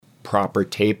proper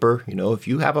taper. If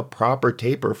you have a proper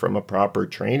taper from a proper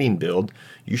training build,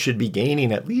 you should be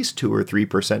gaining at least 2 or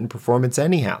 3% in performance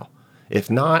anyhow. If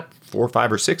not, 4,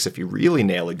 5, or 6 if you really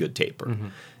nail a good taper. Mm-hmm.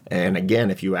 And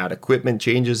again, if you add equipment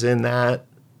changes in that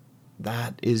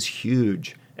is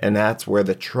huge. And that's where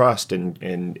the trust and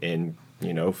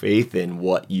faith in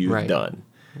what you've done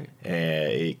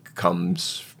it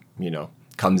comes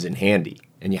in handy.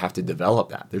 And you have to develop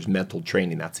that. There's mental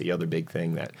training. That's the other big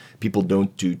thing that people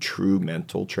don't do true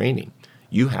mental training.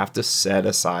 You have to set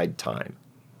aside time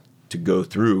to go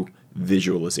through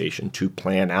visualization, to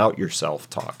plan out your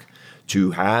self-talk,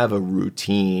 to have a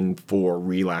routine for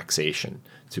relaxation,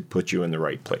 to put you in the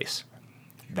right place.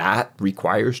 That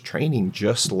requires training,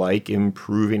 just like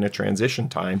improving a transition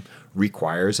time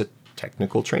requires a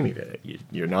technical training.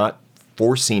 You're not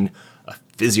forcing a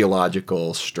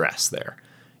physiological stress there.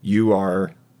 You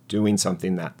are doing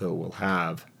something that, though, will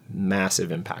have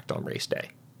massive impact on race day.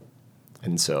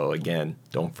 And so, again,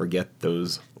 don't forget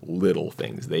those little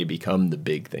things. They become the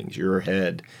big things. Your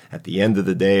head, at the end of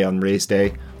the day on race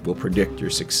day, will predict your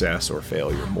success or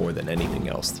failure more than anything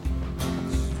else.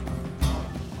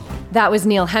 That was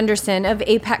Neil Henderson of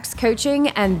Apex Coaching,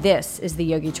 and this is the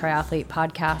Yogi Triathlete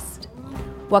Podcast.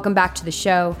 Welcome back to the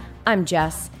show. I'm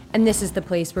Jess, and this is the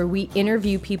place where we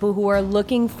interview people who are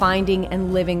looking, finding,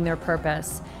 and living their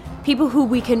purpose. People who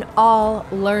we can all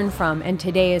learn from, and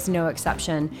today is no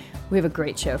exception. We have a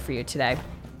great show for you today.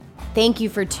 Thank you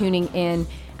for tuning in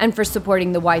and for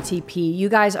supporting the YTP. You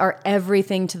guys are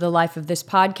everything to the life of this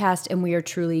podcast, and we are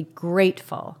truly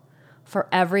grateful for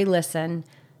every listen,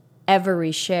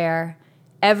 every share,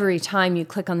 every time you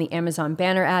click on the Amazon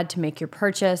banner ad to make your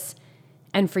purchase,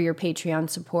 and for your Patreon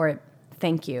support.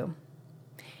 Thank you.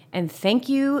 And thank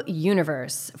you,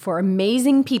 universe, for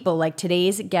amazing people like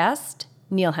today's guest,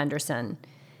 Neil Henderson.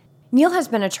 Neil has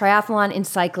been a triathlon and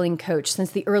cycling coach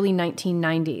since the early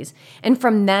 1990s, and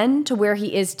from then to where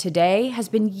he is today has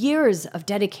been years of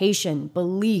dedication,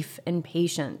 belief, and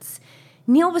patience.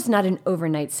 Neil was not an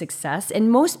overnight success,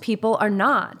 and most people are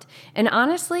not. And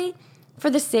honestly, for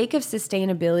the sake of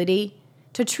sustainability,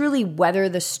 to truly weather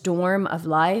the storm of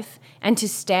life and to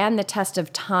stand the test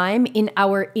of time in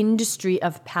our industry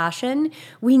of passion,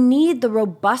 we need the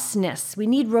robustness. We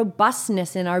need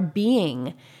robustness in our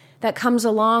being that comes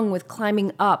along with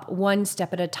climbing up one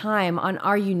step at a time on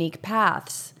our unique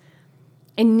paths.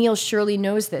 And Neil surely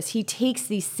knows this. He takes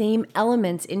these same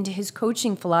elements into his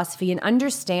coaching philosophy and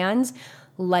understands,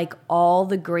 like all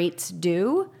the greats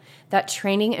do, that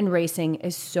training and racing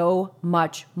is so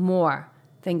much more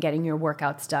than getting your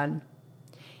workouts done.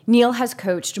 Neil has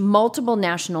coached multiple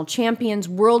national champions,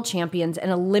 world champions,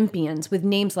 and Olympians with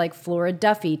names like Flora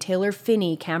Duffy, Taylor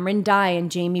Phinney, Cameron Dye,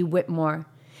 and Jamie Whitmore.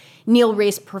 Neil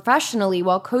raced professionally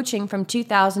while coaching from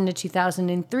 2000 to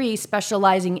 2003,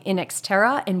 specializing in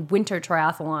Xterra and winter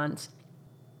triathlons.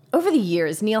 Over the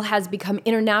years, Neil has become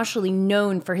internationally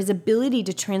known for his ability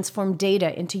to transform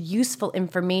data into useful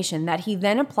information that he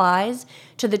then applies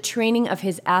to the training of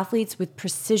his athletes with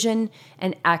precision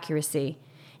and accuracy.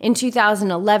 In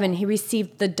 2011, he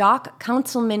received the Doc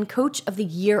Councilman Coach of the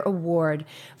Year Award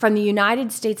from the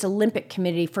United States Olympic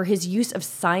Committee for his use of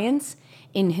science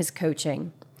in his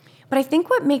coaching. But I think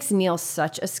what makes Neil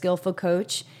such a skillful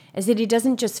coach is that he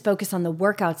doesn't just focus on the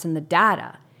workouts and the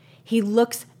data. He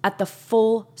looks at the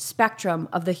full spectrum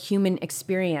of the human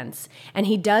experience, and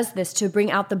he does this to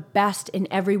bring out the best in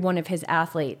every one of his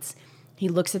athletes. He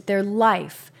looks at their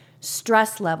life,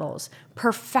 stress levels,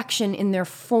 perfection in their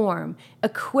form,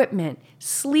 equipment,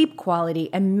 sleep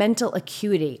quality, and mental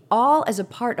acuity, all as a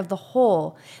part of the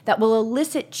whole that will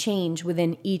elicit change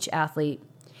within each athlete.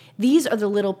 These are the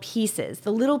little pieces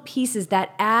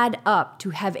that add up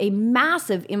to have a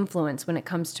massive influence when it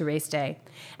comes to race day.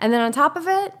 And then on top of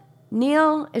it,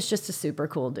 Neil is just a super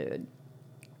cool dude.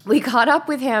 We caught up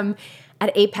with him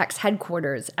at Apex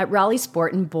headquarters at Rally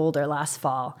Sport in Boulder last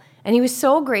fall, and he was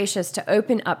so gracious to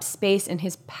open up space in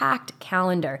his packed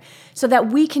calendar so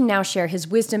that we can now share his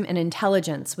wisdom and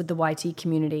intelligence with the YT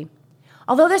community.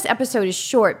 Although this episode is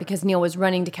short because Neil was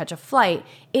running to catch a flight,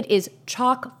 it is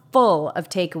chock full of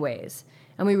takeaways,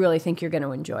 and we really think you're going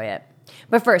to enjoy it.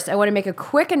 But first, I want to make a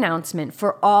quick announcement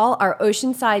for all our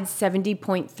Oceanside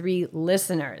 70.3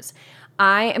 listeners.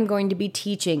 I am going to be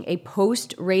teaching a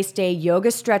post-race day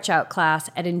yoga stretch-out class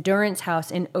at Endurance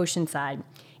House in Oceanside.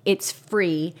 It's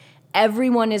free.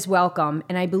 Everyone is welcome,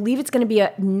 and I believe it's going to be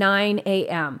at 9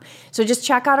 a.m. So just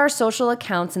check out our social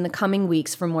accounts in the coming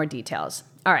weeks for more details.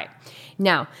 All right,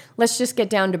 now let's just get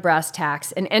down to brass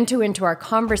tacks and enter into our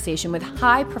conversation with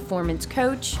high-performance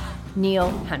coach Neil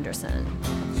Henderson.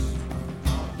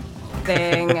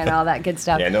 thing and all that good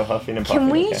stuff. Yeah, no huffing and puffing. Can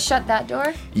we okay. shut that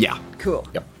door? Yeah. Cool.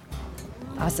 Yep.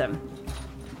 Awesome.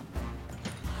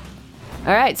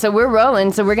 All right, so we're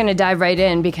rolling, so we're going to dive right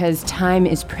in because time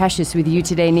is precious with you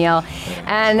today, Neil.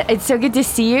 And it's so good to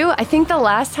see you. I think the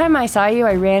last time I saw you,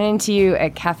 I ran into you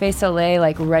at Cafe Soleil,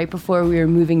 like right before we were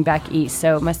moving back east.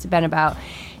 So it must have been about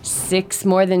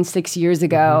more than 6 years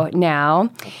ago now.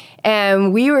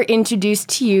 And we were introduced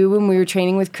to you when we were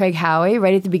training with Craig Howie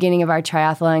right at the beginning of our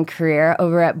triathlon career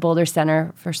over at Boulder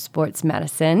Center for Sports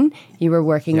Medicine. You were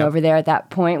working over there at that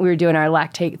point. We were doing our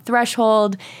lactate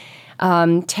threshold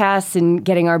tests and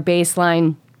getting our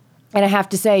baseline. And I have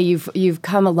to say, you've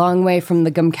come a long way from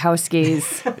the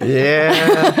Gumkowskis.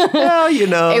 Yeah. Well,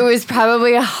 It was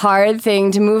probably a hard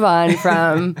thing to move on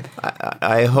from.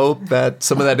 I hope that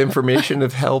some of that information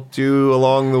have helped you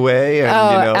along the way. And,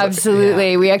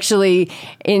 Absolutely. Yeah. We actually,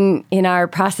 in our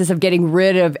process of getting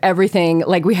rid of everything,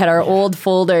 like we had our old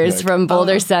folders from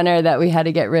Boulder Center that we had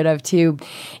to get rid of too.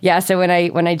 Yeah, so when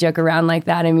I joke around like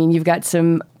that, I mean, you've got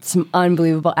some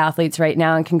unbelievable athletes right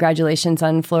now, and congratulations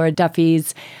on Flora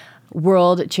Duffy's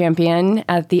world champion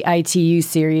at the ITU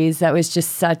series. That was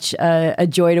just such a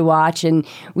joy to watch, and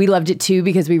we loved it too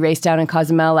because we raced down in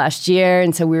Cozumel last year,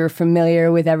 and so we were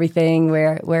familiar with everything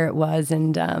where it was.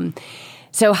 And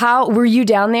so how were you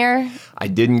down there? I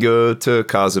didn't go to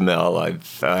Cozumel.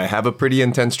 I have a pretty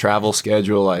intense travel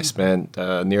schedule. I spent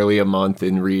nearly a month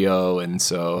in Rio, and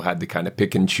so had to kind of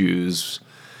pick and choose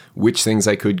which things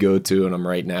I could go to, and I'm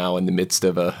right now in the midst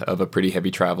of a pretty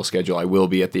heavy travel schedule. I will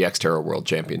be at the Xterra World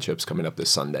Championships coming up this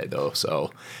Sunday, though,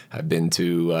 so I've been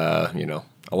to a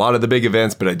lot of the big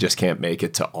events, but I just can't make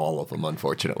it to all of them,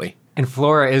 unfortunately. And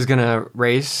Flora is going to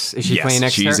race? Is she playing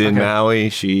Xterra? She's in Maui.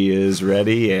 She is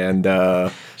ready, and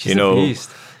she's a beast.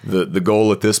 The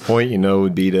goal at this point,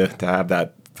 would be to have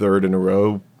that third in a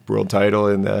row world title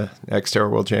in the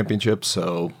Xterra World Championship.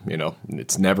 So,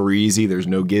 it's never easy. There's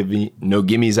no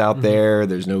gimmies out there.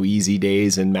 There's no easy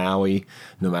days in Maui.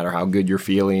 No matter how good you're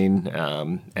feeling,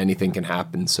 anything can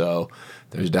happen. So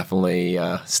there's definitely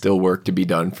still work to be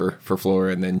done for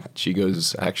Flora. And then she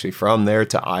goes actually from there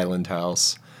to Island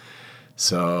House.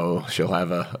 So she'll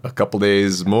have a couple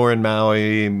days more in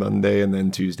Maui, Monday, and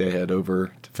then Tuesday head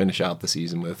over to finish out the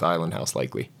season with Island House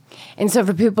likely. And so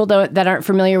for people that aren't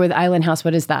familiar with Island House,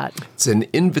 what is that? It's an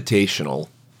invitational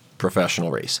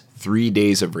professional race. 3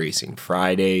 days of racing,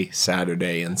 Friday,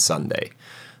 Saturday, and Sunday.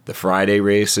 The Friday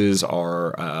races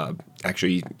are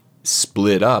actually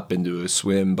split up into a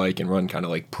swim, bike, and run, kind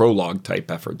of like prologue type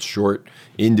efforts, short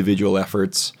individual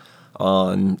efforts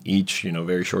on each,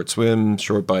 very short swim,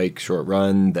 short bike, short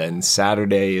run. Then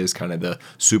Saturday is kind of the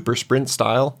super sprint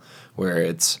style, where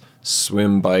it's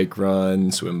swim, bike,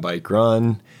 run,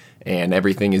 and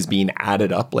everything is being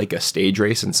added up like a stage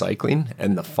race in cycling.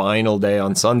 And the final day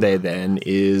on Sunday then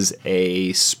is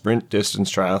a sprint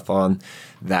distance triathlon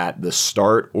that the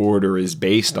start order is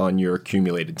based on your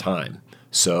accumulated time.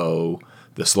 So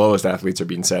the slowest athletes are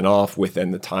being sent off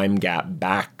within the time gap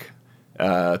back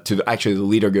the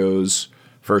leader goes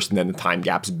first, and then the time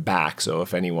gap's back. So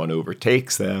if anyone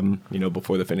overtakes them,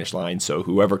 before the finish line, so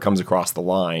whoever comes across the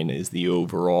line is the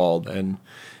overall then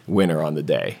winner on the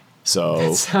day. So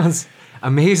that sounds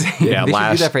amazing. Yeah, they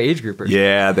should do that for age groupers.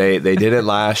 Yeah, they did it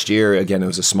last year. Again, it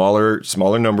was a smaller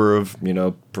number of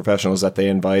professionals that they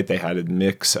invite. They had a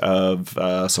mix of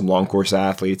some long course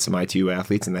athletes, some ITU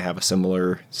athletes, and they have a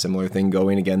similar thing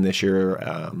going again this year.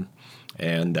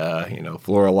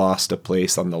 Flora lost a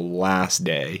place on the last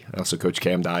day. Also, Coach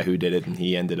Cam Dye, who did it, and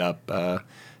he ended up, I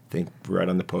think, right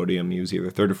on the podium. He was either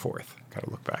third or fourth. Got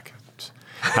to look back.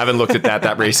 Haven't looked at that.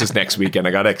 That race is next weekend.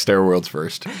 I got Xterra Worlds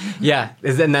first. Yeah,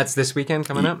 and that's this weekend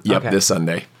coming up? Yep, okay. This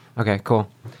Sunday. Okay,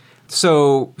 cool.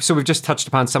 So we've just touched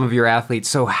upon some of your athletes.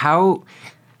 So how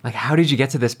did you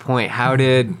get to this point? How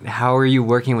are you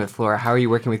working with Flora? How are you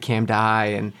working with Cam Dye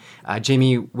and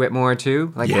Jamie Whitmore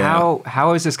too? How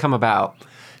has this come about?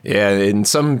 Yeah, in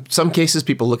some cases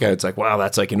people look at it, it's like, wow,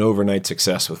 that's like an overnight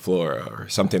success with Flora or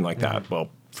something like that.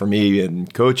 Well, for me in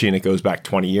coaching, it goes back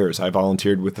 20 years. I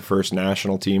volunteered with the first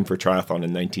national team for triathlon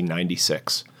in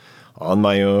 1996. On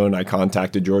my own, I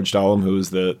contacted George Dahlem, who was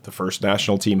the first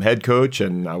national team head coach,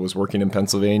 and I was working in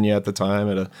Pennsylvania at the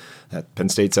time at Penn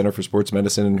State Center for Sports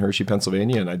Medicine in Hershey,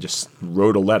 Pennsylvania, and I just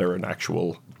wrote a letter, an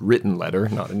actual written letter,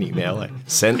 not an email. I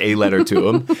sent a letter to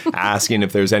him asking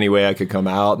if there's any way I could come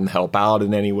out and help out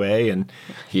in any way, and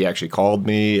he actually called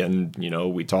me, and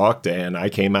we talked, and I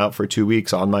came out for 2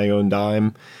 weeks on my own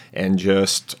dime and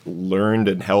just learned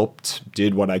and helped,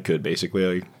 did what I could,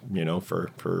 basically,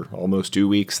 for almost 2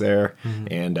 weeks there,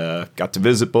 and got to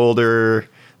visit Boulder.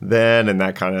 then, and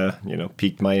that kind of,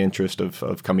 piqued my interest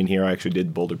of coming here. I actually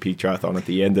did Boulder Peak Triathlon at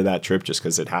the end of that trip just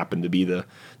because it happened to be the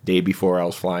day before I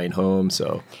was flying home.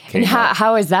 So, and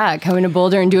how is that, coming to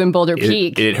Boulder and doing Boulder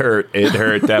Peak? It hurt. It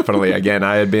hurt, definitely. Again,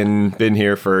 I had been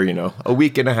here for, a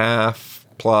week and a half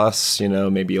plus,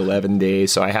 maybe 11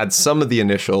 days. So I had some of the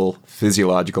initial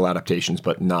physiological adaptations,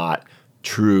 but not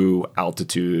true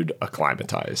altitude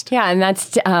acclimatized. Yeah, and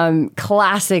that's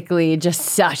classically just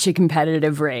such a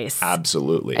competitive race.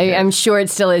 Absolutely. I'm sure it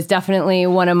still is. Definitely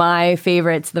one of my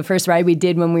favorites. The first ride we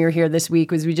did when we were here this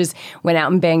week was we just went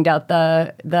out and banged out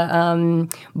the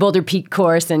Boulder Peak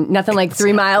course, and nothing like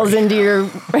 3 miles into your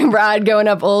ride going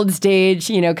up Old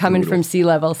Stage, coming from sea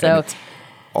level. So it's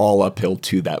all uphill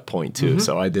to that point too.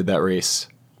 So I did that race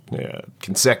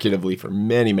consecutively for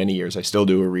many, many years. I still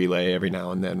do a relay every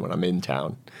now and then when I'm in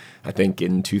town. I think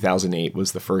in 2008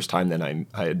 was the first time that I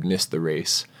had missed the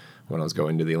race when I was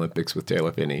going to the Olympics with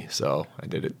Taylor Phinney. So I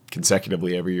did it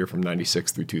consecutively every year from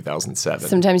 96 through 2007.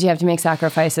 Sometimes you have to make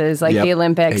sacrifices like the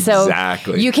Olympics.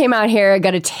 Exactly. So you came out here,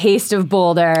 got a taste of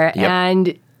Boulder,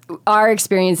 and our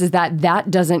experience is that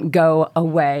doesn't go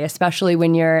away, especially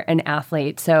when you're an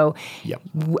athlete. So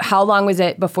how long was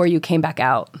it before you came back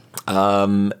out?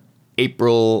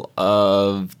 April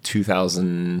of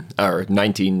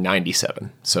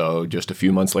 1997. So just a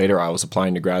few months later, I was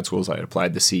applying to grad schools. I had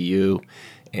applied to CU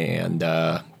and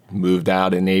moved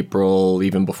out in April,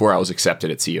 even before I was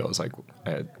accepted at CU. I was like,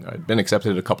 I'd been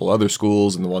accepted at a couple other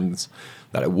schools, and the ones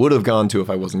that I would have gone to if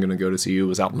I wasn't going to go to CU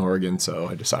was out in Oregon. So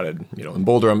I decided, in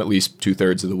Boulder, I'm at least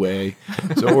 2/3 of the way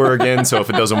to Oregon. So if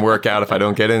it doesn't work out, if I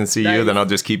don't get in CU, then I'll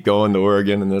just keep going to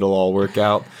Oregon and it'll all work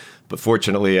out. But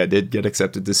fortunately, I did get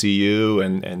accepted to CU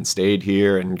and stayed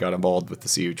here and got involved with the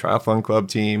CU Triathlon Club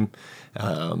team.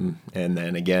 And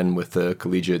then again with the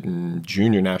collegiate and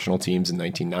junior national teams in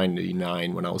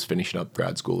 1999 when I was finishing up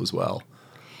grad school as well.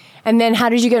 And then how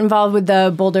did you get involved with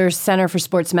the Boulder Center for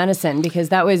Sports Medicine? Because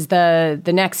that was the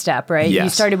next step, right? Yes. You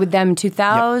started with them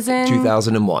 2000?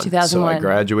 2001. So I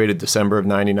graduated December of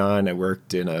 99. I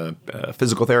worked in a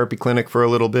physical therapy clinic for a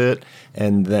little bit.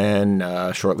 And then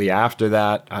shortly after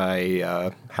that,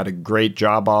 I had a great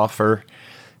job offer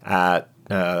at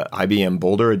IBM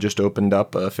Boulder. Had just opened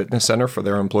up a fitness center for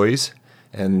their employees.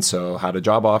 And so had a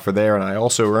job offer there, and I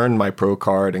also earned my pro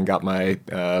card and got my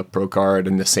pro card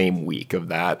in the same week of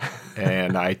that.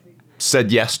 And I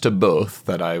said yes to both,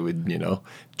 that I would,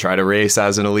 try to race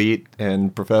as an elite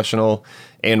and professional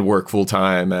and work full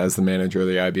time as the manager of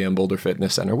the IBM Boulder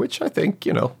Fitness Center, which I think,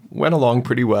 went along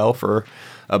pretty well for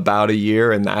about a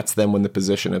year. And that's then when the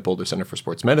position at Boulder Center for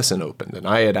Sports Medicine opened. And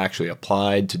I had actually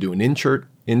applied to do an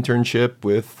internship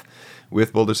with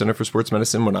Boulder Center for Sports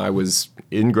Medicine when I was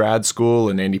in grad school,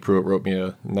 and Andy Pruitt wrote me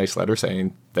a nice letter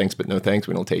saying, thanks, but no thanks.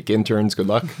 We don't take interns. Good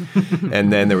luck.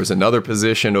 And then there was another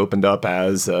position opened up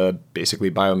as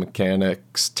basically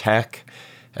biomechanics tech.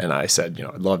 And I said,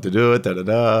 I'd love to do it,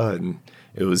 And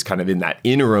it was kind of in that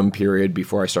interim period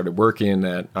before I started working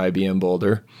at IBM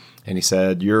Boulder. And he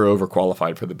said, you're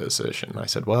overqualified for the position. I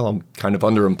said, well, I'm kind of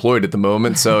underemployed at the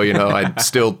moment. So, I'd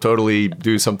still totally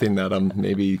do something that I'm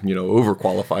maybe,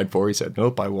 overqualified for. He said,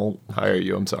 nope, I won't hire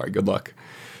you. I'm sorry. Good luck.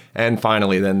 And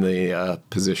finally, then the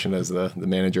position as the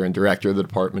manager and director of the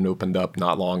department opened up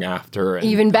not long after. And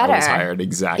even better. I was hired.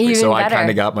 Exactly. Even so better. I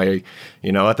kind of got my,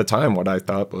 at the time, what I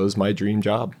thought was my dream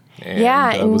job. And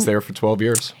I was there for 12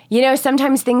 years.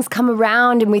 Sometimes things come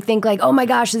around and we think like, oh my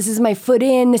gosh, this is my foot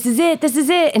in, this is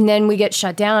it. And then we get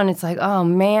shut down. It's like, oh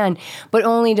man, but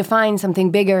only to find something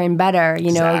bigger and better,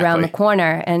 around the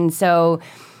corner. And so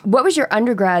what was your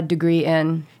undergrad degree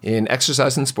in? In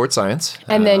exercise and sports science.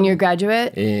 And then your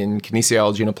graduate? In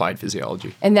kinesiology and applied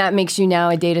physiology. And that makes you now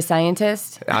a data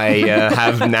scientist? I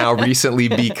have now recently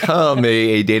become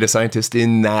a data scientist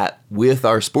in that with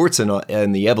our sports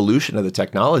and the evolution of the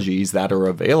technologies that are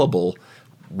available,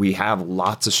 we have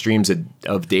lots of streams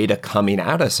of data coming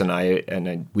at us,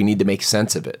 and we need to make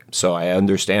sense of it. So I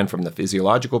understand from the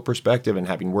physiological perspective, and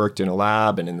having worked in a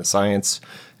lab and in the science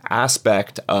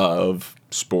aspect of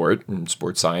sport and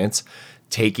sports science,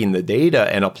 taking the data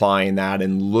and applying that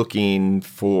and looking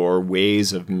for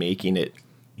ways of making it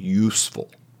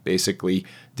useful. Basically,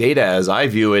 data as I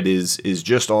view it is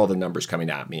just all the numbers coming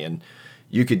at me, and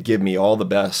you could give me all the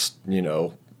best,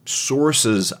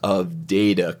 sources of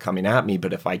data coming at me,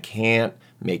 but if I can't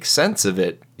make sense of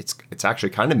it, it's actually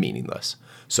kind of meaningless.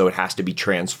 So it has to be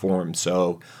transformed.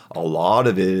 So a lot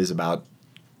of it is about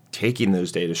taking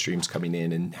those data streams coming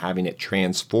in and having it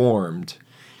transformed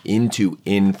into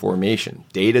information.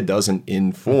 Data doesn't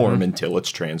inform until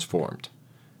it's transformed.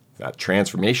 That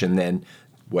transformation then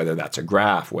whether that's a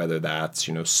graph, whether that's,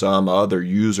 some other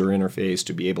user interface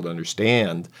to be able to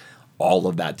understand all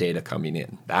of that data coming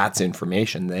in. That's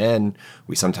information. Then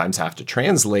we sometimes have to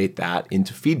translate that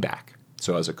into feedback.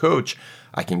 So as a coach,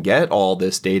 I can get all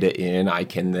this data in. I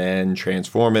can then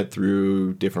transform it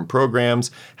through different programs,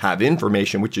 have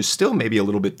information, which is still maybe a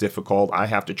little bit difficult. I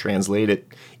have to translate it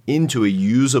into a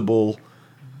usable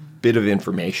bit of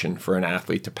information for an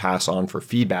athlete to pass on for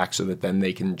feedback so that then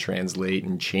they can translate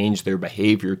and change their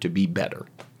behavior to be better.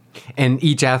 And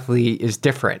each athlete is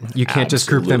different. You can't just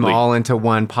group them all into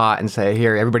one pot and say,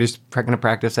 here, everybody's going to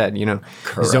practice at,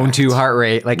 zone 2 heart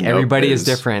rate. Like everybody is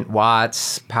different.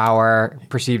 Watts, power,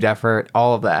 perceived effort,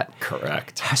 all of that.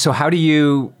 Correct. So how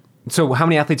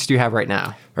many athletes do you have right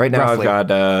now? Right now roughly? I've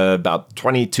got about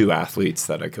 22 athletes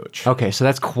that I coach. Okay, so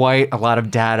that's quite a lot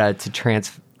of data to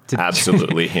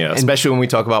Absolutely, yeah. Especially when we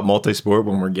talk about multi-sport,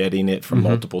 when we're getting it from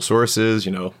multiple sources.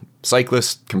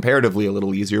 Cyclists, comparatively a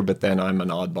little easier, but then I'm an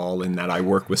oddball in that I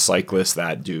work with cyclists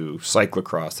that do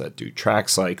cyclocross, that do track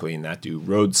cycling, that do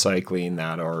road cycling,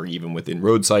 that are even within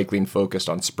road cycling focused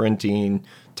on sprinting,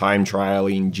 time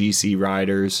trialing, GC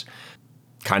riders,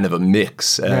 kind of a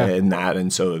mix in that.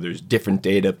 And so there's different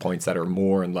data points that are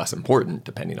more and less important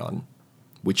depending on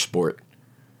which sport.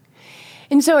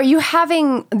 And so are you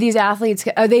having these athletes,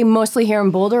 are they mostly here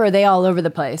in Boulder or are they all over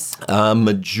the place?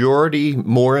 Majority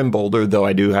more in Boulder, though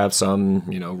I do have some,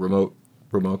 remote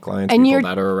clients, and people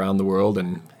that are around the world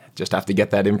and just have to get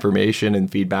that information and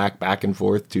feedback back and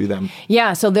forth to them.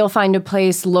 Yeah, so they'll find a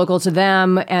place local to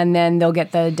them and then they'll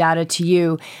get the data to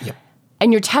you. Yep.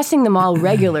 And you're testing them all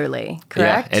regularly,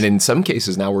 correct? Yeah, and in some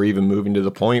cases now we're even moving to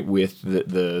the point with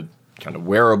the kind of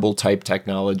wearable type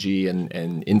technology and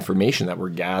information that we're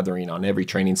gathering on every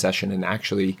training session, and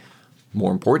actually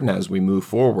more important as we move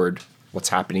forward, what's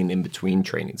happening in between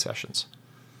training sessions.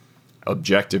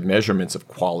 Objective measurements of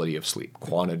quality of sleep,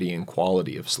 quantity and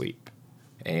quality of sleep,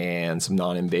 and some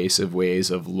non-invasive ways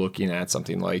of looking at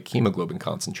something like hemoglobin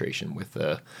concentration with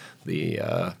the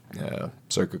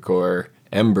CircuitCore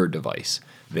Ember device.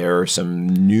 There are some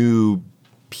new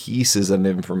pieces of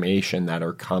information that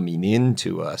are coming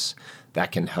into us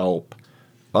that can help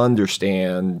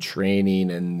understand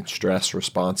training and stress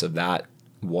response of that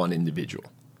one individual.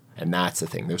 And that's the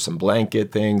thing. There's some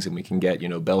blanket things, and we can get,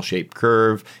 bell-shaped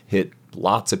curve, hit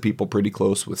lots of people pretty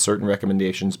close with certain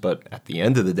recommendations. But at the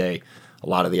end of the day, a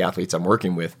lot of the athletes I'm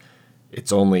working with,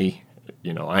 it's only,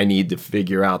 I need to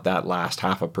figure out that last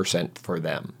 0.5% for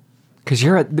them. Because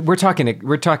we're talking.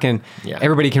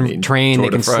 Everybody can train, Tour they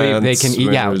can de France, sleep, they can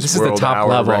eat. Yeah, this is the top hour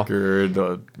level. Record.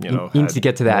 You need to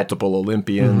get to that. Multiple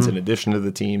Olympians in addition to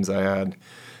the teams I had,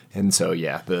 and so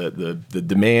the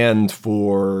demand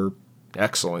for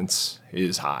excellence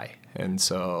is high, and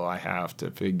so I have to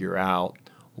figure out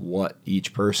what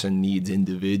each person needs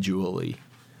individually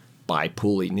by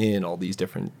pulling in all these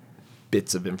different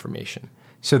bits of information.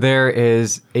 So there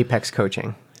is Apex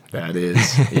Coaching. That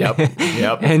is, yep.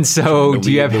 And so do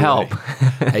you have help?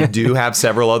 I do have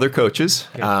several other coaches,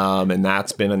 and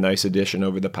that's been a nice addition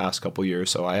over the past couple years.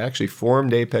 So I actually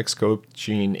formed Apex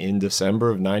Coaching in December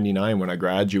of '99 when I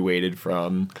graduated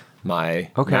from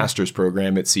my master's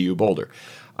program at CU Boulder.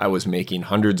 I was making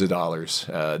hundreds of dollars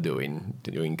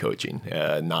doing coaching,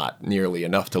 not nearly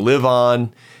enough to live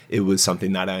on. It was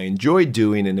something that I enjoyed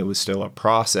doing, and it was still a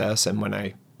process. And when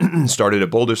I started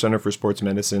at Boulder Center for Sports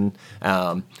Medicine,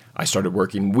 I started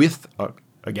working with,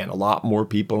 again, a lot more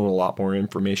people and a lot more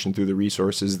information through the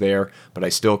resources there, but I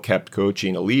still kept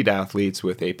coaching elite athletes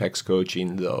with Apex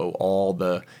Coaching, though all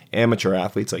the amateur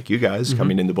athletes like you guys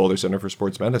coming into Boulder Center for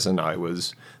Sports Medicine, I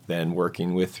was then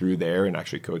working with through there and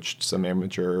actually coached some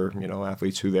amateur,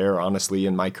 athletes through there. Honestly,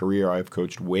 in my career, I've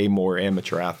coached way more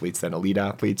amateur athletes than elite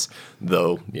athletes,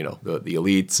 though, the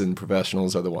elites and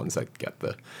professionals are the ones that get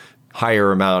the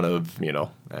higher amount of,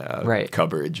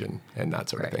 coverage and that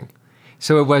sort of thing.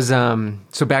 So it was,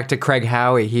 so back to Craig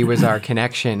Howie, he was our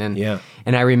connection. And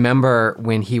and I remember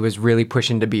when he was really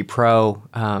pushing to be pro,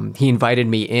 he invited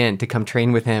me in to come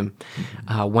train with him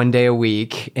one day a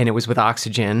week, and it was with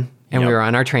Oxygen. And we were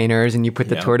on our trainers, and you put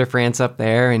the Tour de France up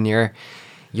there, and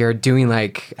you're doing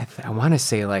like, I want to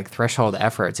say like threshold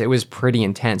efforts. It was pretty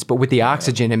intense, but with the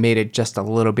Oxygen, it made it just a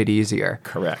little bit easier.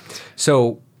 Correct.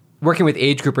 So working with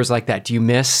age groupers like that, do you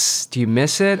miss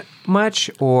it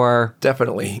much, or?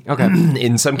 Definitely. Okay.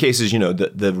 In some cases,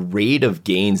 the rate of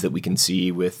gains that we can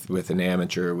see with an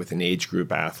amateur, with an age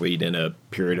group athlete in a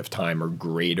period of time are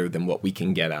greater than what we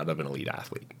can get out of an elite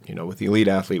athlete. With the elite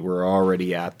athlete, we're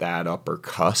already at that upper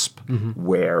cusp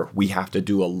where we have to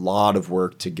do a lot of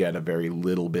work to get a very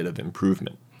little bit of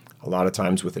improvement. a lot of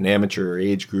times with an amateur or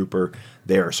age grouper,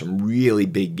 there are some really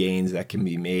big gains that can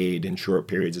be made in short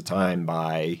periods of time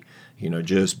by,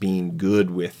 just being good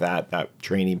with that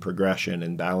training progression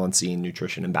and balancing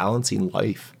nutrition and balancing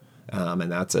life.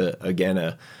 And that's,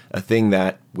 a thing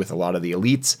that with a lot of the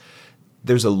elites,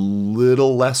 there's a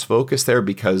little less focus there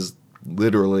because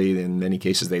literally in many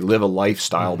cases they live a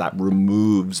lifestyle that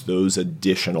removes those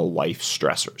additional life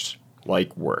stressors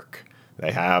like work.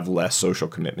 They have less social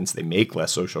commitments. They make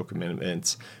less social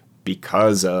commitments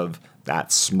because of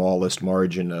that smallest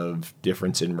margin of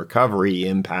difference in recovery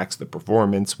impacts the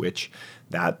performance, which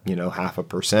that,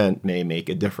 0.5% may make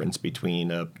a difference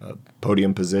between a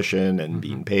podium position and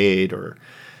being paid or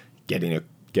getting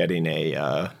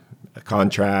a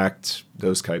contract,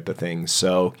 those type of things.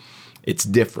 So it's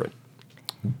different,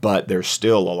 but there's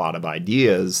still a lot of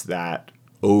ideas that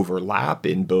overlap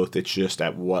in both. It's just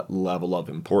at what level of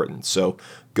importance. So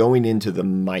going into the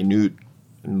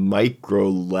micro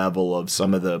level of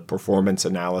some of the performance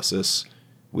analysis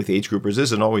with age groupers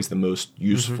isn't always the most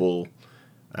useful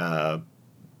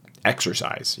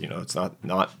exercise. It's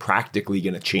not practically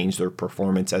going to change their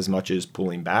performance as much as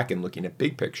pulling back and looking at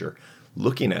big picture,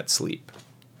 looking at sleep,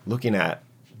 looking at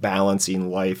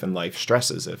balancing life and life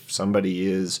stresses. If somebody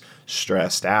is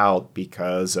stressed out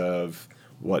because of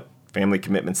what family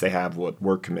commitments they have, what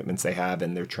work commitments they have,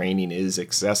 and their training is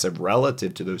excessive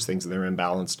relative to those things, and they're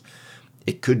imbalanced,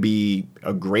 it could be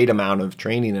a great amount of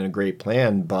training and a great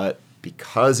plan, but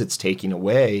because it's taking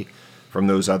away from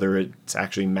those other, it's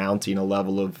actually mounting a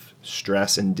level of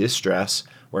stress and distress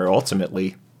where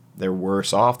ultimately they're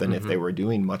worse off than if they were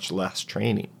doing much less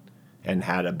training and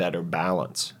had a better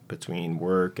balance between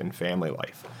work and family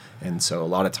life. And so a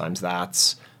lot of times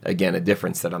that's, again, a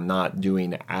difference that I'm not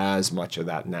doing as much of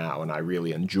that now. And I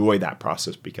really enjoy that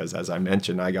process because, as I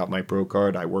mentioned, I got my pro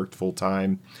card, I worked full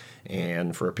time.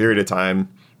 And for a period of time,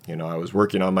 I was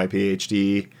working on my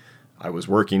PhD, I was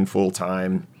working full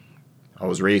time, I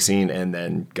was racing, and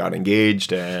then got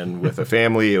engaged. And with a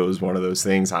family, it was one of those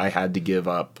things I had to give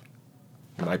up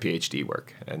my PhD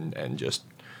work and just,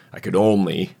 I could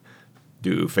only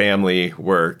do family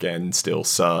work and still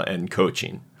and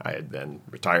coaching. I had then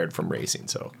retired from racing.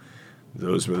 So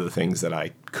those were the things that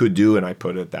I could do, and I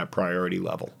put at that priority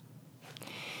level.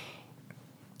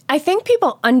 I think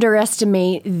people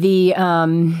underestimate the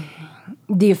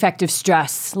effect of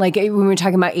stress, like when we're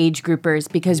talking about age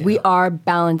groupers, because we are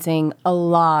balancing a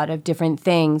lot of different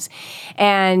things.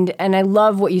 And I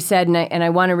love what you said, and I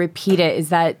want to repeat it, is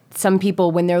that some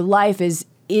people, when their life is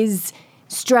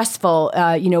stressful,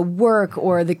 work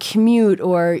or the commute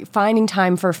or finding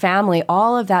time for family,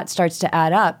 all of that starts to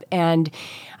add up. And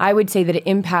I would say that it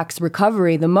impacts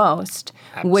recovery the most,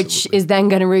 which is then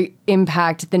going to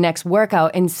impact the next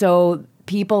workout. And so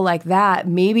people like that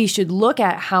maybe should look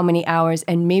at how many hours,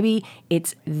 and maybe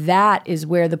that is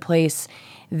where the place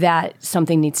that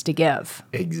something needs to give.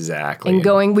 Exactly.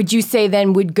 And would you say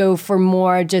then would go for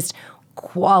more just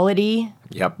quality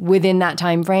within that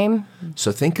time frame?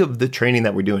 So think of the training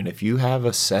that we're doing. If you have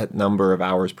a set number of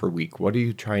hours per week, what are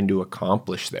you trying to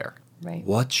accomplish there? Right.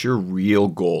 What's your real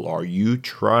goal? Are you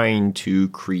trying to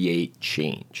create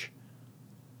change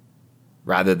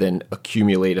rather than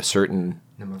accumulate a certain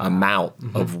amount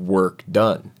of work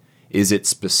done? Is it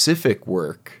specific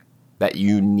work that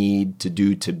you need to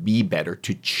do to be better,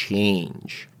 to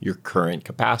change your current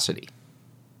capacity?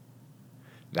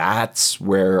 That's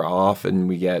where often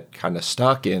we get kind of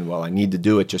stuck in, well, I need to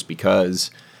do it just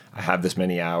because I have this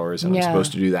many hours and I'm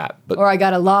supposed to do that. Or I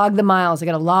got to log the miles.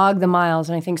 And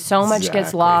I think so much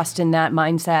gets lost in that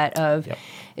mindset of,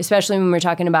 especially when we're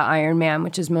talking about Ironman,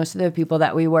 which is most of the people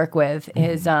that we work with,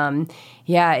 is,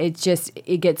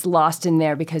 it gets lost in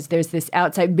there because there's this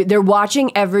outside, they're watching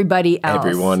everybody else.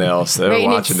 Everyone else. They're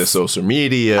watching the social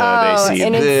media. They see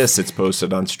this. It's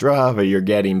posted on Strava. You're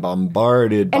getting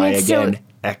bombarded by, again,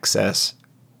 excess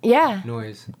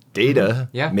noise, data,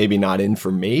 maybe not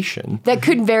information. That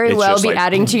could very well be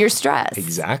adding to your stress.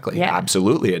 Exactly. Yeah.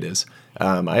 Absolutely it is.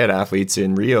 I had athletes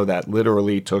in Rio that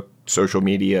literally took social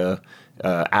media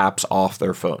apps off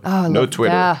their phone. No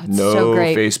Twitter, no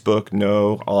Facebook,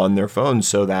 no on their phone,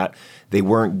 so that they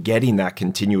weren't getting that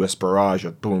continuous barrage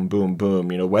of boom, boom, boom.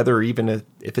 Whether even if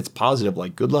it's positive,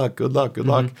 like good luck, good luck, good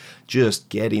luck, just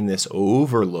getting this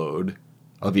overload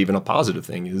of even a positive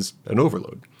thing is an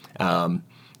overload.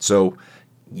 So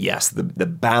yes, the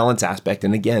balance aspect,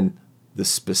 and again, the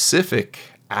specific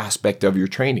aspect of your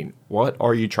training. What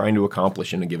are you trying to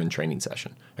accomplish in a given training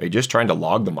session? Are you just trying to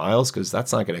log the miles? Because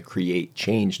that's not going to create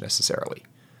change necessarily.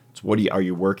 It's are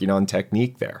you working on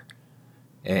technique there?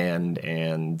 And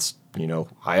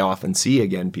I often see,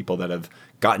 again, people that have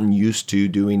gotten used to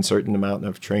doing certain amount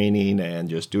of training and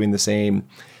just doing the same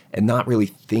and not really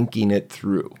thinking it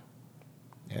through.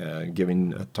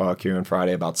 Giving a talk here on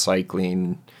Friday about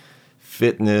cycling,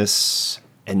 fitness,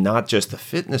 and not just the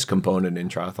fitness component in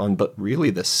triathlon, but really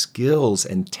the skills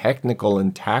and technical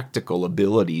and tactical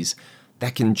abilities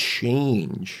that can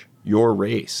change your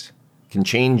race, can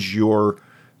change your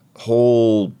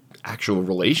whole actual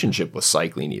relationship with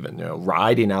cycling even,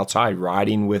 riding outside,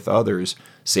 riding with others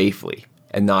safely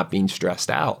and not being stressed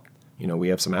out. We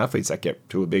have some athletes that get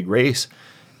to a big race,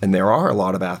 and there are a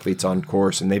lot of athletes on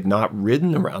course and they've not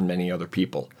ridden around many other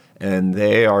people and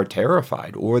they are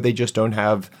terrified, or they just don't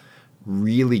have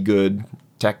really good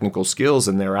technical skills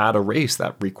and they're at a race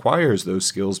that requires those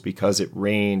skills because it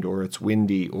rained or it's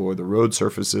windy or the road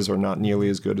surfaces are not nearly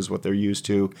as good as what they're used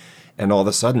to, and all of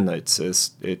a sudden it's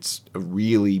a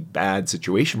really bad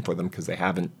situation for them because they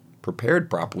haven't prepared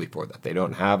properly for that. They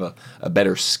don't have a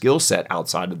better skill set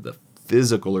outside of the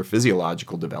physical or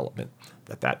physiological development,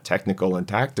 that technical and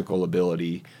tactical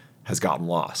ability has gotten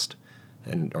lost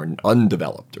and or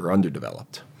undeveloped or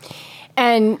underdeveloped.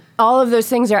 And all of those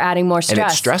things are adding more stress. And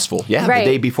it's stressful. Yeah, right.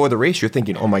 The day before the race, you're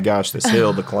thinking, oh my gosh, this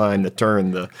hill, the climb, the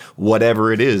turn, the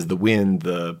whatever it is, the wind,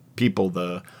 the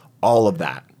people, all of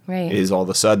that is all of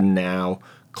a sudden now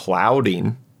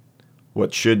clouding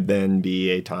what should then be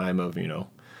a time of,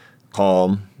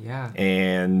 calm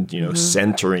and,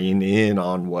 centering in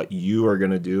on what you are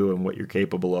going to do and what you're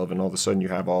capable of. And all of a sudden you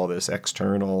have all this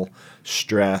external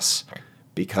stress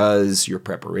because your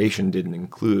preparation didn't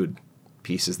include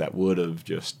pieces that would have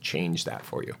just changed that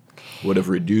for you, would have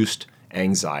reduced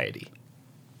anxiety.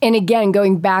 And again,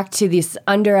 going back to this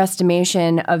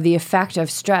underestimation of the effect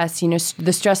of stress,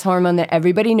 the stress hormone that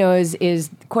everybody knows is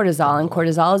cortisol, and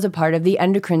cortisol is a part of the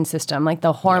endocrine system, like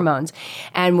the hormones.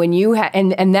 Yep. And when you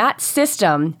and that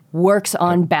system works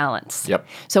on balance. Yep.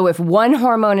 So if one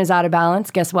hormone is out of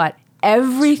balance, guess what?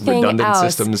 Everything redundant else,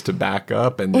 systems to back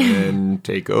up and then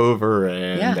take over,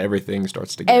 and everything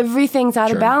starts to get everything's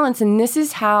out of balance. And this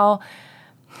is how,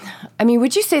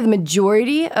 would you say the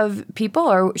majority of people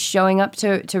are showing up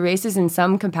to races in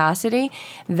some capacity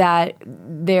that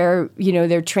they're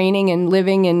training and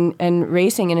living and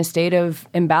racing in a state of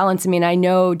imbalance? I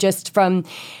know just from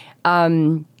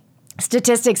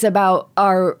statistics about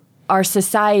our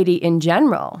society in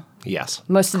general. Yes.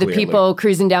 Most of the people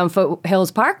cruising down Foothills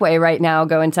Parkway right now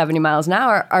going 70 miles an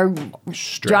hour are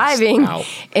driving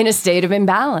in a state of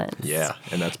imbalance. Yeah,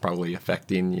 and that's probably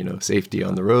affecting, safety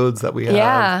on the roads that we have.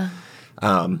 Yeah.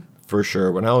 For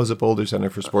sure. When I was at Boulder Center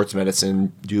for Sports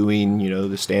Medicine doing,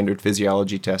 the standard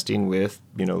physiology testing with,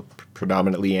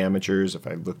 predominantly amateurs, if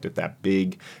I looked at that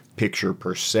big picture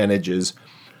percentages,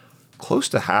 close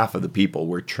to half of the people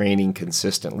were training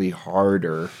consistently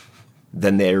harder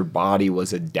than their body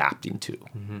was adapting to.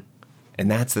 Mm-hmm.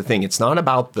 And that's the thing. It's not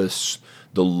about the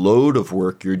load of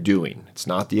work you're doing. It's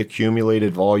not the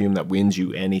accumulated volume that wins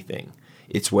you anything.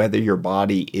 It's whether your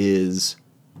body is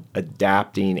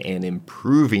adapting and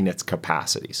improving its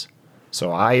capacities.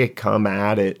 So I come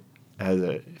at it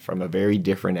from a very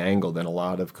different angle than a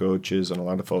lot of coaches and a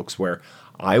lot of folks, where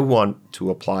I want to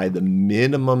apply the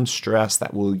minimum stress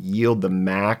that will yield the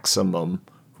maximum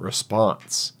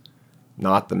response.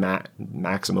 Not the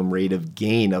maximum rate of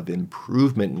gain of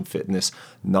improvement in fitness,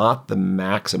 not the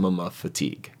maximum of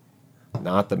fatigue,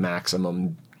 not the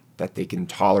maximum that they can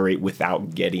tolerate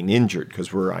without getting injured,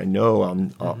 because I know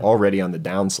I'm already on the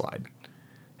downslide.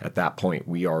 At that point,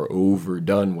 we are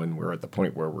overdone when we're at the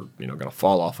point where we're going to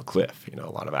fall off a cliff. A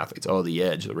lot of athletes, the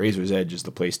edge, the razor's edge is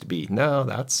the place to be. No,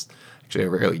 that's actually a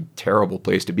really terrible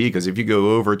place to be, because if you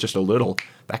go over just a little,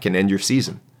 that can end your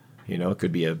season. It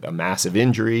could be a massive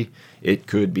injury. It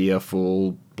could be a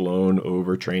full-blown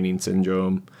overtraining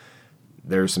syndrome.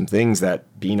 There are some things that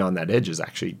being on that edge is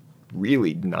actually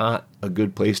really not a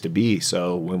good place to be.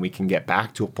 So when we can get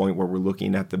back to a point where we're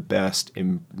looking at the best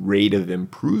rate of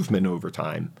improvement over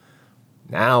time,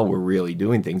 now we're really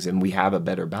doing things and we have a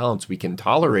better balance. We can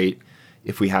tolerate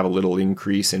if we have a little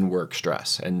increase in work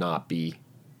stress and not be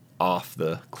off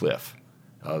the cliff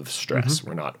of stress. Mm-hmm.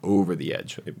 We're not over the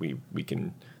edge. We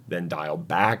can then dial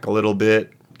back a little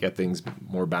bit, get things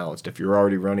more balanced. If you're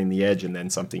already running the edge and then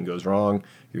something goes wrong,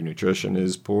 your nutrition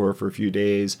is poor for a few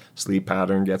days, sleep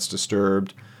pattern gets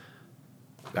disturbed,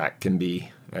 that can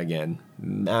be, again,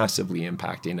 massively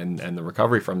impacting. And the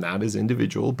recovery from that is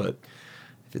individual, but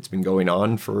if it's been going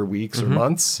on for weeks or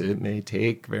months, it may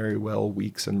take very well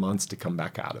weeks and months to come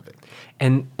back out of it.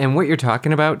 And what you're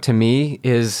talking about to me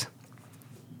is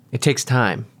it takes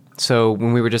time. So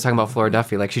when we were just talking about Flora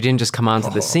Duffy, she didn't just come onto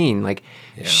the scene.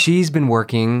 She's been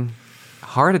working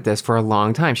hard at this for a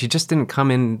long time. She just didn't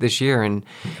come in this year, and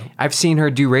I've seen her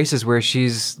do races where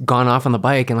she's gone off on the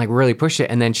bike and like really pushed it,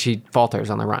 and then she falters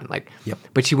on the run.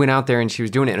 But she went out there and she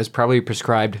was doing it. It was probably a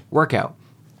prescribed workout.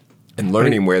 And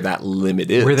learning where that limit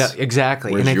is.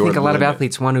 Exactly. Where's and I think a lot of limit?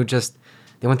 athletes want to just,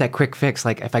 they want that quick fix.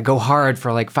 Like, if I go hard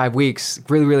for like 5 weeks,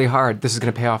 really, really hard, this is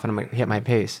going to pay off and I'm going to hit my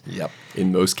pace. Yep.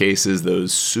 In most cases,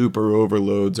 those super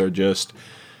overloads are just,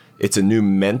 it's a new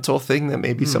mental thing that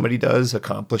maybe somebody does,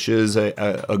 accomplishes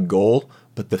a goal,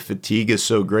 but the fatigue is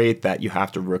so great that you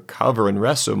have to recover and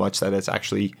rest so much that it's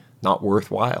actually not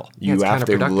worthwhile. Yeah, You it's have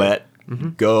to counterproductive.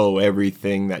 let go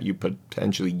everything that you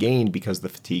potentially gained because the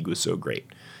fatigue was so great.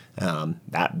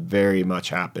 That very much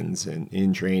happens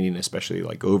in training, especially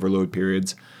like overload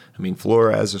periods. I mean,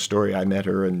 Flora has a story. I met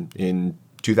her in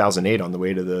 2008 on the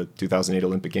way to the 2008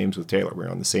 Olympic Games with Taylor. We were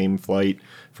on the same flight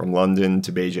from London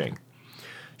to Beijing.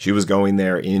 She was going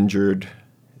there injured.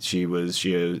 She was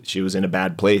in a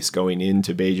bad place going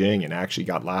into Beijing and actually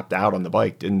got lapped out on the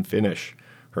bike, didn't finish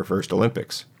her first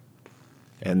Olympics.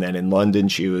 And then in London,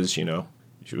 she was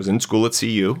in school at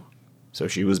CU. So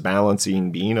she was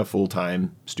balancing being a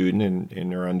full-time student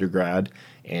in her undergrad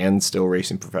and still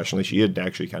racing professionally. She had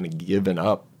actually kind of given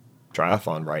up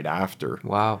triathlon right after.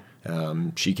 Wow.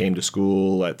 She came to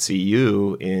school at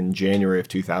CU in January of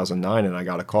 2009, and I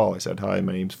got a call. I said, "Hi,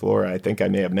 my name's Flora. I think I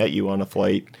may have met you on a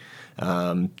flight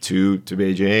to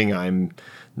Beijing. I'm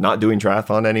not doing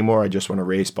triathlon anymore. I just want to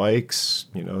race bikes.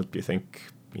 Do you think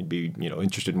you'd be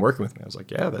interested in working with me?" I was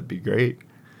like, "Yeah, that'd be great."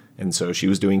 And so she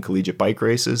was doing collegiate bike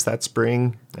races that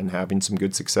spring and having some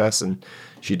good success. And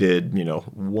she did,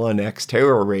 one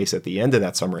Xterra race at the end of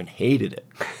that summer and hated it.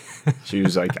 She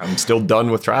was like, "I'm still done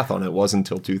with triathlon." It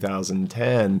wasn't until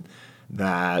 2010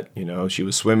 that, she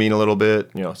was swimming a little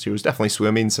bit. She was definitely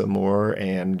swimming some more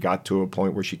and got to a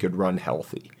point where she could run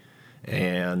healthy.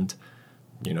 And,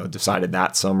 decided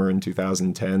that summer in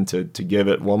 2010 to give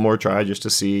it one more try just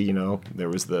to see, there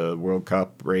was the World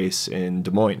Cup race in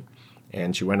Des Moines.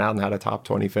 And she went out and had a top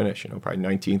 20 finish, probably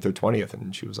 19th or 20th.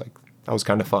 And she was like, that was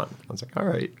kind of fun. I was like, all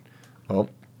right, well,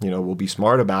 we'll be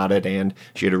smart about it. And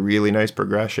she had a really nice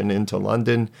progression into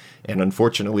London. And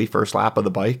unfortunately, first lap of the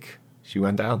bike, she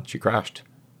went down. She crashed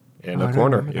in a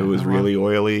corner. It was really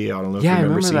oily. I don't know if you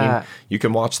remember seeing. That. You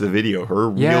can watch the video. Her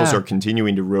wheels are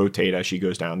continuing to rotate as she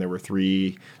goes down. There were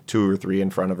two or three in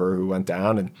front of her who went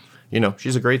down. And,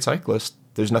 she's a great cyclist.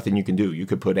 There's nothing you can do. You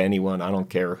could put anyone, I don't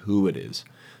care who it is,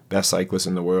 best cyclist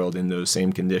in the world in those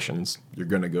same conditions, you're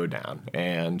going to go down.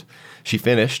 And she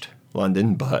finished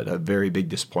London, but a very big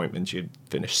disappointment. She had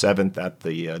finished 7th at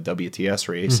the WTS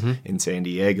race in San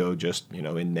Diego just,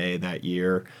 in May that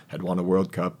year, had won a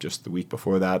World Cup just the week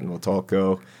before that in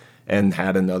Lautalco, and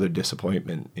had another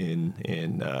disappointment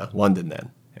in London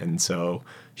then. And so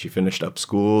she finished up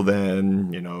school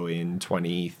then, in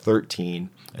 2013.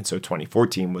 And so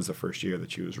 2014 was the first year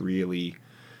that she was really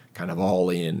kind of all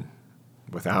in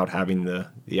without having the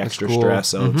extra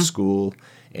stress of school.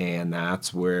 And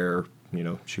that's where,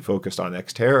 she focused on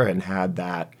Xterra and had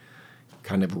that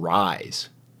kind of rise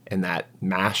and that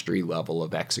mastery level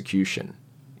of execution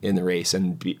in the race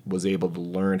and was able to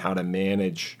learn how to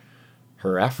manage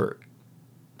her effort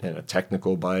in a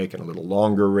technical bike and a little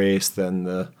longer race than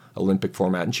the Olympic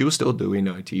format. And she was still doing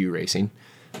ITU racing.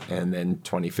 And then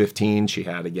 2015, she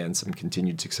had, again, some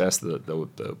continued success. The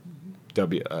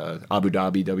Abu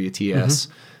Dhabi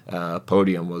WTS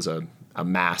podium was a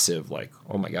massive,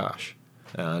 oh my gosh.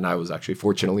 And I was actually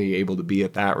fortunately able to be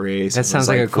at that race. That sounds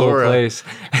like a cool place.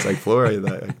 It's like, Flora,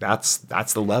 that's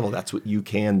the level. That's what you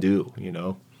can do,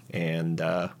 And,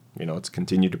 it's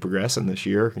continued to progress. And this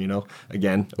year,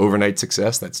 again, overnight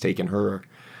success that's taken her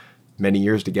many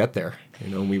years to get there.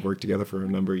 We worked together for a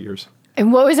number of years.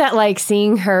 And what was that like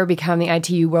seeing her become the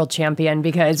ITU world champion?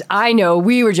 Because I know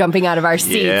we were jumping out of our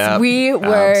seats. Yeah, we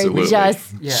were absolutely.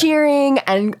 just cheering.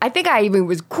 And I think I even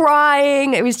was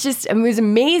crying. It was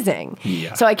amazing.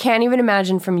 Yeah. So I can't even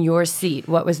imagine from your seat.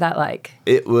 What was that like?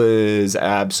 It was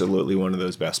absolutely one of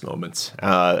those best moments.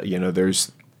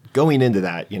 There's going into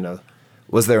that,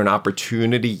 was there an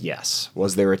opportunity? Yes.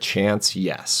 Was there a chance?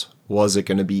 Yes. Was it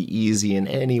going to be easy in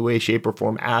any way, shape, or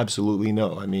form? Absolutely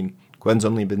no. I mean, Gwen's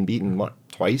only been beaten,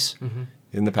 twice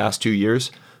in the past 2 years.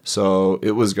 So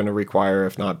it was going to require,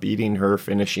 if not beating her,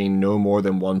 finishing no more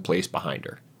than one place behind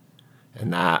her.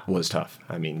 And that was tough.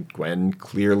 I mean, Gwen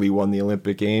clearly won the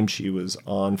Olympic Games. She was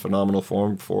on phenomenal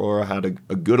form. Flora had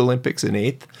a good Olympics in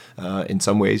 8th. In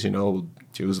some ways,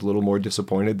 she was a little more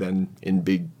disappointed than in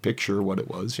big picture what it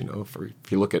was.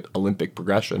 If you look at Olympic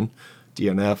progression,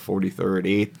 DNF, 43rd,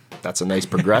 8th, that's a nice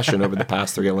progression over the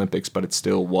past 3 Olympics, but it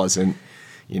still wasn't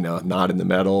not in the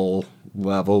medal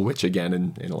level, which again,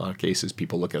 in a lot of cases,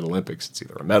 people look at Olympics, it's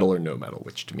either a medal or no medal,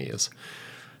 which to me is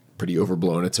pretty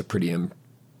overblown. It's a pretty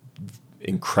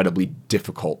incredibly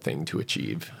difficult thing to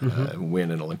achieve,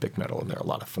 win an Olympic medal. And there are a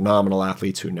lot of phenomenal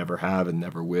athletes who never have and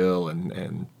never will,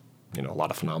 and a lot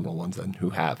of phenomenal ones then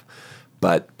who have.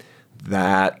 But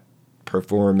that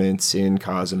performance in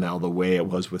Cozumel, the way it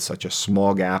was with such a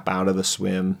small gap out of the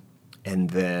swim, and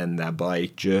then that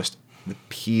bike, just the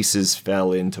pieces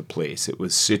fell into place. It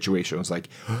was situational. It was like,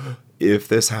 if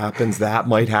this happens, that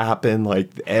might happen.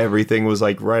 Like everything was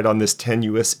like right on this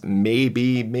tenuous,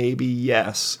 maybe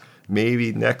yes,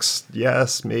 maybe next,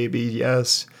 yes, maybe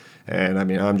yes. And I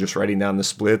mean, I'm just writing down the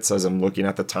splits as I'm looking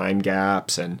at the time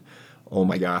gaps and, oh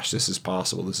my gosh, this is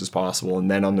possible.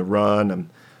 And then on the run, I'm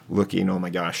looking, oh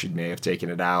my gosh, she may have taken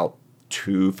it out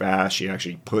too fast. She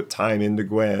actually put time into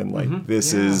Gwen. Like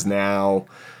this is now,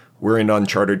 we're in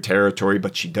uncharted territory,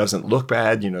 but she doesn't look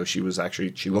bad. She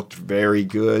looked very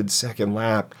good second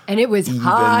lap. And it was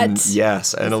hot.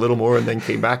 Yes, and a little more, and then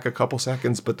came back a couple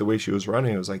seconds. But the way she was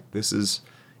running, it was like,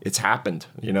 it's happened.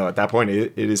 At that point,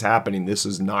 it is happening. This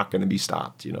is not going to be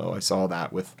stopped. I saw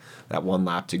that with that one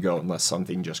lap to go, unless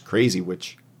something just crazy,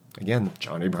 which, again,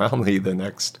 Johnny Brownlee, the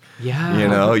next,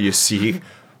 you see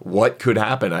what could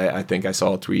happen. I think I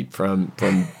saw a tweet from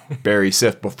Barry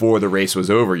Siff before the race was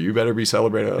over. You better be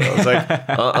celebrating. I was like,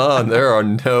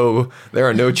 there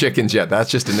are no chickens yet. That's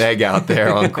just an egg out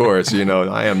there on course.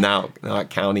 I am now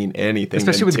not counting anything.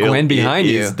 Especially with Gwen behind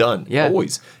you. It's done. Yeah.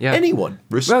 Always. Yeah. Anyone.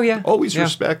 Always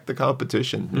respect the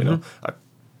competition. I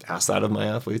ask that of my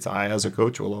athletes. I, as a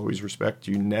coach, will always respect.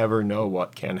 You never know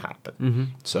what can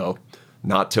happen. So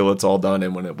not till it's all done.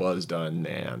 And when it was done,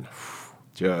 man,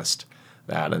 just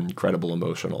that incredible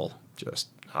emotional, just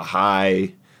a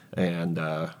high, and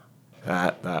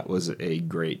that was a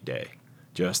great day.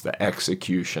 Just the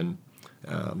execution.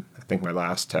 I think my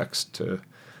last text to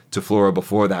Flora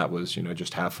before that was,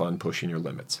 just have fun pushing your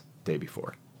limits. Day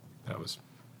before, that was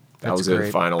her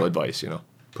final advice.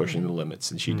 Pushing the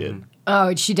limits, and she did.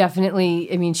 Oh, she definitely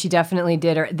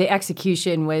did. The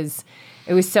execution was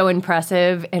so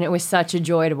impressive, and it was such a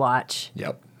joy to watch.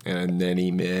 Yep. And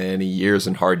many, many years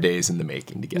and hard days in the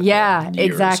making to get there. Yeah,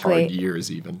 exactly. Hard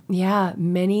years even. Yeah,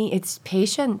 it's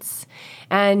patience.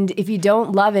 And if you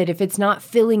don't love it, if it's not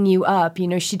filling you up,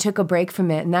 she took a break from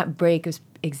it, and that break was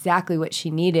exactly what she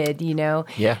needed, Yeah,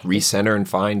 recenter and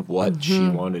find what she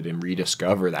wanted and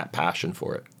rediscover that passion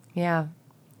for it. Yeah,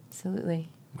 absolutely.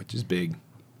 Which is big.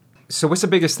 So what's the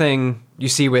biggest thing you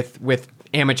see with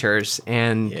amateurs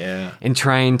and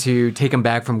trying to take them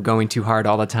back from going too hard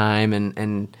all the time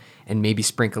and maybe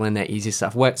sprinkle in that easy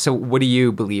stuff? What do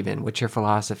you believe in? What's your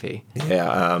philosophy?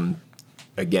 Yeah,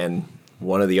 again,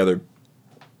 one of the other,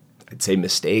 I'd say,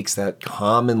 mistakes that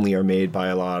commonly are made by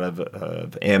a lot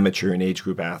of amateur and age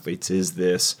group athletes is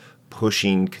this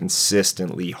pushing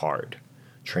consistently hard,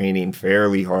 training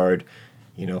fairly hard.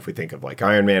 If we think of like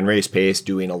Ironman race pace,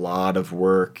 doing a lot of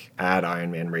work at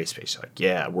Ironman race pace,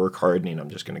 work hardening.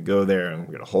 I'm just going to go there. I'm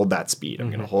going to hold that speed. I'm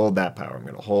going to hold that power. I'm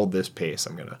going to hold this pace.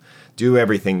 I'm going to do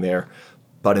everything there.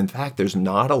 But in fact, there's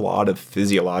not a lot of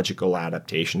physiological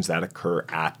adaptations that occur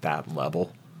at that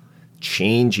level.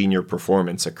 Changing your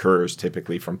performance occurs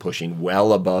typically from pushing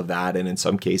well above that, and in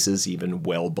some cases even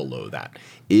well below that.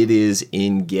 It is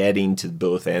in getting to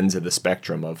both ends of the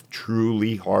spectrum of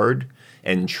truly hard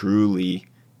and truly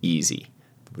easy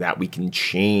that we can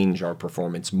change our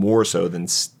performance more so than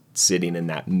sitting in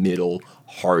that middle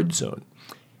hard zone.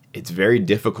 It's very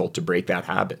difficult to break that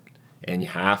habit, and you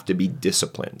have to be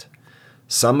disciplined.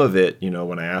 Some of it,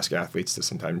 when I ask athletes to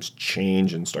sometimes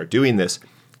change and start doing this,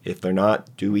 if they're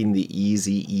not doing the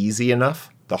easy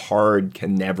enough, the hard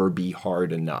can never be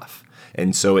hard enough.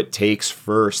 And so it takes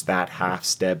first that half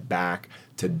step back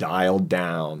to dial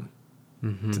down,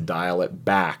 to dial it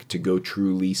back, to go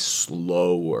truly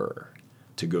slower,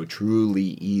 to go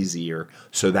truly easier,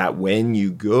 so that when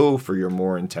you go for your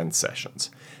more intense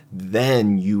sessions,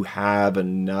 then you have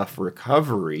enough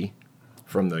recovery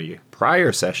from the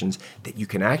prior sessions that you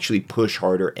can actually push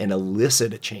harder and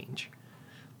elicit a change.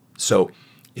 So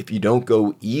if you don't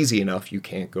go easy enough, you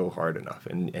can't go hard enough.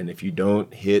 And if you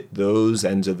don't hit those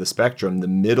ends of the spectrum, the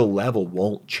middle level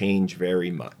won't change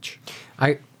very much.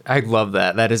 I love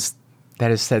that. That is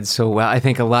said so well. I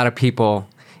think a lot of people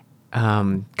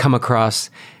come across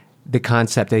the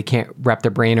concept they can't wrap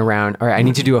their brain around. All right, I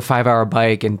need to do a 5-hour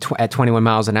bike at 21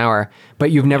 miles an hour,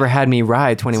 but you've never had me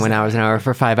ride 21 hours an hour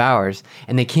for 5 hours.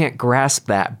 And they can't grasp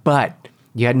that, but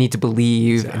you need to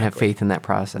believe and have faith in that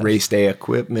process. Race day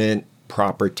equipment,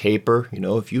 proper taper,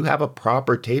 if you have a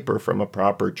proper taper from a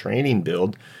proper training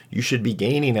build, you should be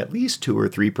gaining at least 2 or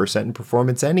 3% in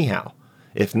performance anyhow.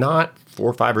 If not,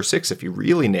 4, 5, or 6 if you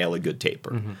really nail a good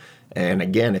taper. Mm-hmm. And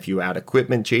again, if you add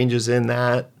equipment changes in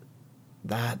that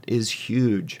is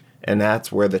huge. And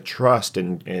that's where the trust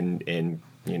and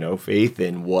faith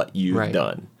in what you've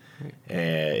done,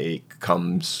 it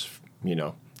comes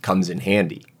in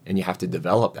handy. And you have to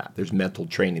develop that. There's mental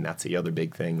training. That's the other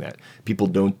big thing, that people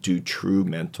don't do true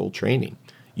mental training.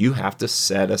 You have to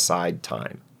set aside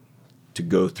time to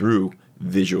go through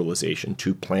visualization,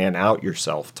 to plan out your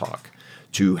self-talk,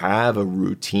 to have a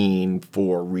routine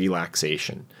for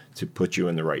relaxation, to put you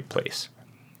in the right place.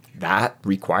 That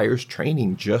requires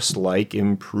training, just like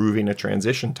improving a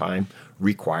transition time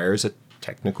requires a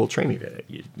technical training.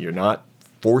 You're not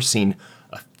forcing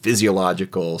a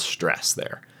physiological stress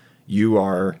there. You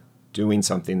are doing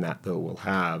something that, though, will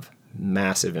have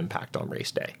massive impact on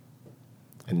race day.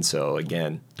 And so,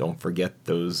 again, don't forget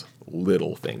those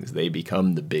little things. They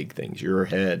become the big things. Your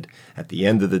head, at the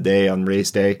end of the day on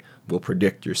race day, will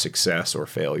predict your success or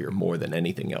failure more than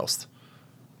anything else.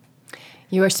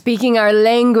 You are speaking our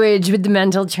language with the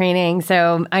mental training.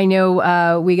 So I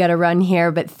know we got to run here,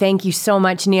 but thank you so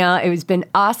much, Neil. It has been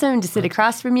awesome to sit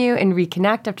across from you and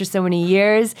reconnect after so many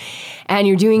years. And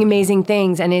you're doing amazing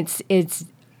things. And it's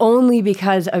only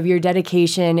because of your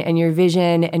dedication and your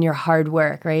vision and your hard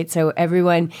work, right? So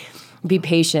everyone, be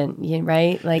patient,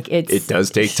 right? Like it does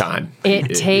take time.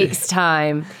 It takes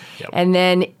time. Yep.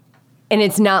 And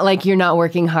it's not like you're not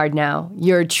working hard now.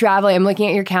 You're traveling. I'm looking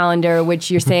at your calendar, which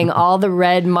you're saying all the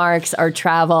red marks are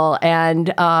travel.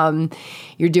 And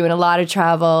you're doing a lot of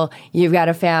travel. You've got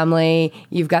a family.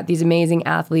 You've got these amazing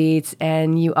athletes.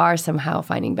 And you are somehow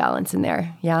finding balance in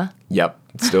there. Yeah? Yep.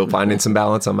 Still finding some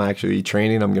balance. I'm actually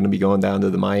training. I'm going to be going down to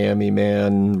the Miami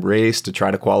Man race to try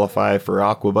to qualify for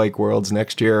Aquabike Worlds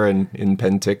next year in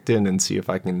Penticton and see if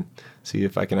I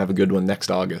can have a good one next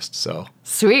August. So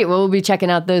sweet. Well, we'll be checking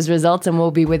out those results and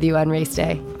we'll be with you on race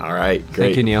day. All right. Great.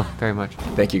 Thank you, Neil, very much.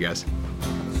 Thank you, guys.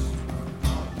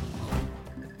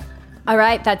 All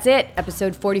right. That's it.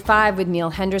 Episode 45 with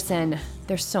Neil Henderson.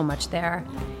 There's so much there.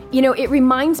 It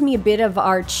reminds me a bit of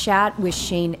our chat with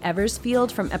Shane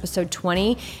Eversfield from episode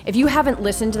 20. If you haven't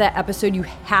listened to that episode, you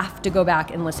have to go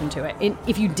back and listen to it.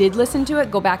 If you did listen to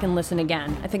it, go back and listen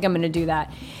again. I think I'm going to do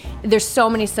that. There's so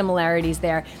many similarities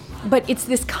there. But it's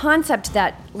this concept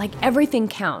that, like, everything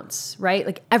counts, right?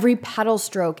 Like every pedal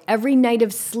stroke, every night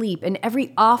of sleep, and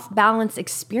every off-balance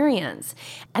experience.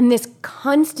 And this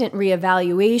constant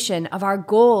reevaluation of our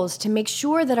goals to make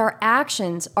sure that our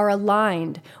actions are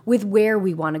aligned with where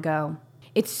we want to go.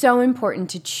 It's so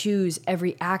important to choose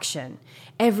every action,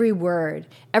 every word,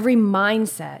 every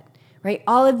mindset, right?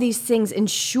 All of these things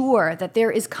ensure that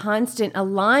there is constant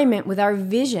alignment with our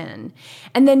vision,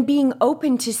 and then being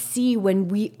open to see when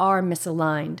we are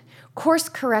misaligned. Course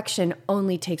correction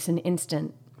only takes an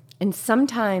instant, and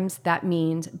sometimes that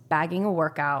means bagging a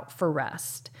workout for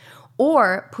rest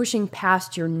or pushing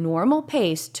past your normal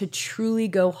pace to truly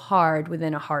go hard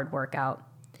within a hard workout.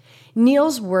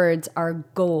 Neil's words are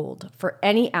gold for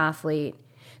any athlete.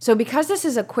 So because this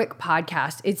is a quick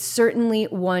podcast, it's certainly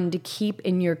one to keep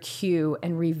in your queue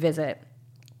and revisit.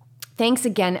 Thanks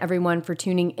again, everyone, for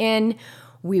tuning in.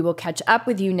 We will catch up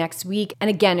with you next week.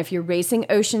 And again, if you're racing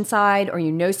Oceanside or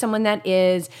you know someone that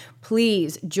is,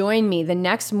 please join me the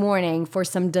next morning for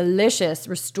some delicious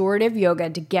restorative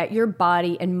yoga to get your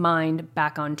body and mind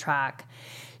back on track.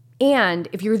 And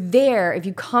if you're there, if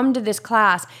you come to this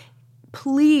class,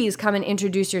 please come and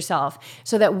introduce yourself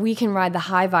so that we can ride the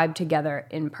high vibe together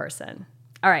in person.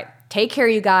 All right, take care,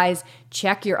 you guys.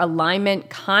 Check your alignment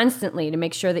constantly to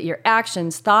make sure that your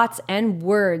actions, thoughts, and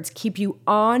words keep you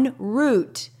en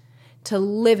route to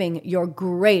living your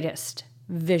greatest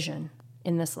vision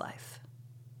in this life.